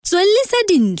Tswellisa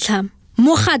dintlha.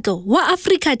 Mokgatlo wa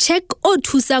Africa Check o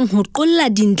thusang ho qolla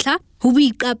dintlha ho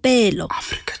boiqapelo.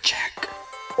 Africa Check.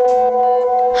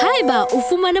 Haeba o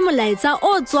fumane molaetsa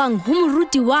o tswang ho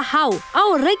moruti wa hao a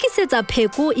o rekisetsa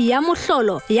pheko ya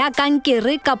mohlolo ya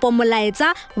kankere kapa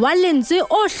molaetsa wa lentswe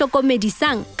o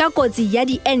hlokomedisang ka kotsi ya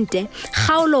diente,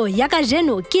 kgaolo ya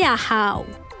kajeno ke ya hao.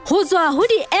 Ho tswa ho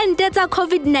diente tsa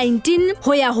COVID-19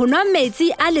 ho ya ho nwa metsi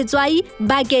a letswai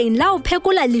bakeng la ho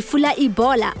phekola lefu la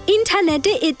Ebola,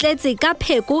 inthanete e tletse ka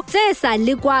pheko tse sa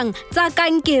lekwang tsa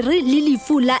kankere le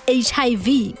lefu la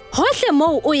HIV. Hohle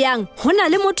moo o yang, hona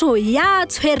le motho ya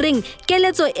tshwereng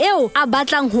keletso eo a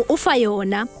batlang ho o fa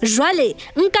yona. Jwale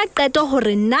nka qeto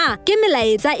hore na ke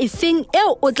melaetsa efeng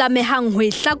eo o tlamehang ho e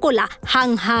hlakola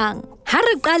hang-hang. Ha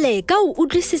re qale ka ho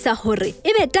utlwisisa hore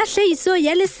ebe tahleiso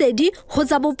ya lesedi ho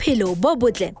tsa bophelo bo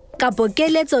botle kapo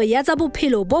keletso ya tsa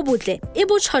bophelo bo botle e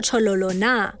botjhotjhololo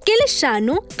na, ke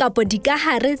leshano kapo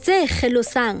dikahare tse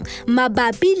kgelosang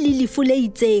mabapi le lefu le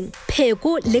itseng,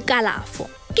 pheko le kalafo.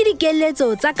 Ke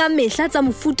dikeletso tsa ka mehla tsa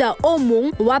mofuta o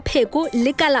mong wa pheko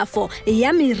le kalafo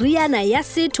ya meriana ya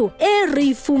setho e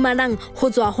re fumanang ho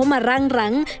tswa ho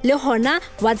marangrang le hona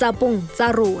WhatsAppong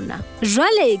tsa rona.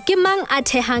 Jwale ke mang a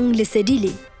thehang lesedi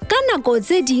le? Ka nako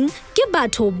tse ding ke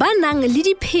batho ba nang le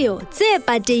dipheo tse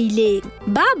pateileng,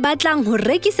 ba batlang ho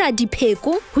rekisa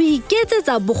dipheko ho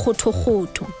iketsetsa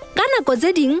bokgothokgotho. Ka nako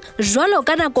tse ding, jwalo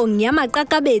ka nakong ya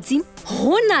maqakabetsi,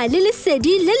 hona le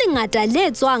lesedi le lengata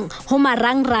le tswang ho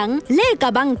marangrang le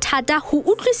ka bang thata ho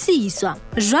utlwisiswa.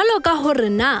 Jwalo ka hore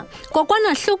na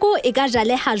kokwanahloko e ka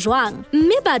jaleha jwang,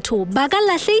 mme batho ba ka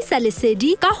lahlehisa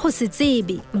lesedi ka ho se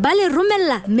tsebe, ba le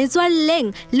romella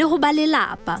metswalleng le ho ba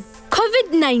lelapa.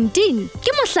 COVID-19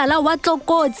 ke mohlala wa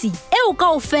tlokotsi eo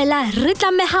kaofela re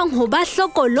tlamehang ho ba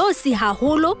hlokolosi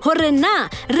haholo hore na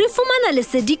re fumana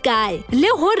lesedi kae le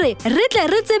hore re tle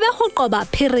re tsebe ho qoba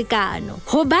pherekano.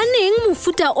 Hobaneng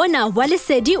mofuta ona wa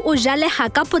lesedi o jaleha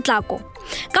ka potlako?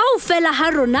 Kaofela ha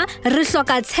rona re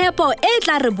hloka tshepo e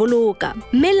tla re boloka.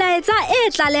 Melaetsa e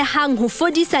tlalehang ho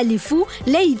fodisa lefu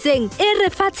le itseng e re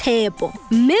fa tshepo,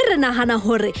 mme re nahana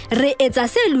hore re etsa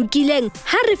se lokileng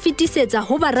ha re fetisetsa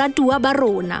ho baratuwa ba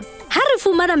rona. Ha re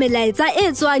fumana melaetsa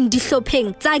e tswang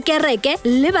dihlopheng tsa kereke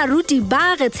le baruti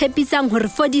ba re tshepisang hore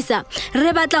fodisa,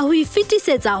 re batla ho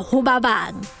ifetisetsa ho ba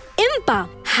bang. Empa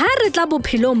ha re tla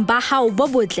bophelong ba hao bo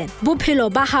botle,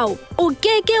 bophelo ba hao o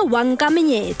keke wa nka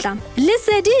menyetla.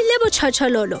 Lesedi le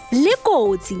botjhotjhololo le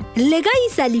kotsi, le ka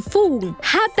isa lefung,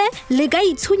 hape le ka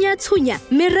itshunya-tshunya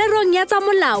mererong ya tsa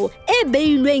molao e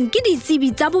beilweng ke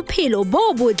ditsebi tsa bophelo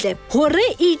bo botle hore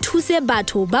e thuse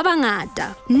batho ba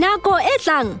bangata. Nako e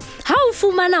tlang, ha o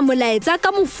fumana molaetsa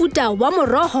ka mofuta wa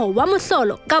moroho wa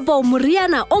mohlolo kapa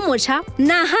moriana o motjha,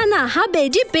 nahana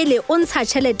habedi pele o ntsha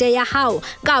tjhelete ya hao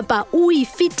kapa o e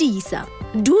fetisa.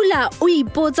 Dula o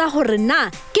ipotsa hore na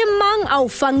ke mang a o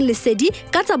fang lesedi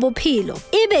ka tsa bophelo,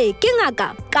 ebe ke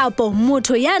ngaka kapo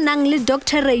motho ya nang le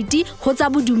doctorate ho tsa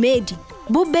bodumedi.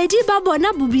 Bobedi ba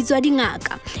bona bo bitswa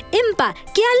dingaka, empa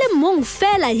ke a le mong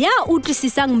fela ya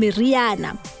utlwisisang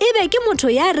meriana. Ebe ke motho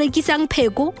ya rekisang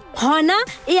pheko, hona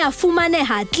e a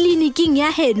fumaneha kliniking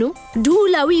ya heno.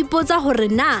 Dula o ipotsa hore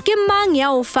na ke mang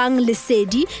ya o fang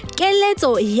lesedi.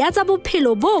 Keletso ya tsa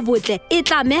bophelo bo botle e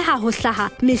tlameha ho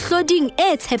hlaha mehloding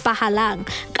e tshepahalang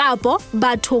kapo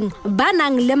bathong ba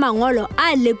nang le mangolo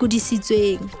a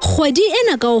lekodisitsweng. Kgwedi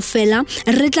ena kaofela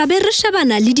re tla be re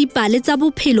shebana le dipale tsa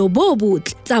bophelo bo botle.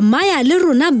 Tsamaya le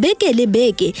rona beke le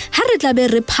beke ha re tla be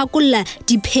re phakolla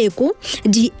dipheko,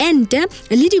 diente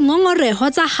le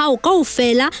dingongoreho tsa hao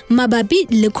kaofela mabapi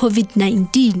le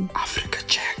COVID-19. Africa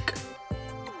Check.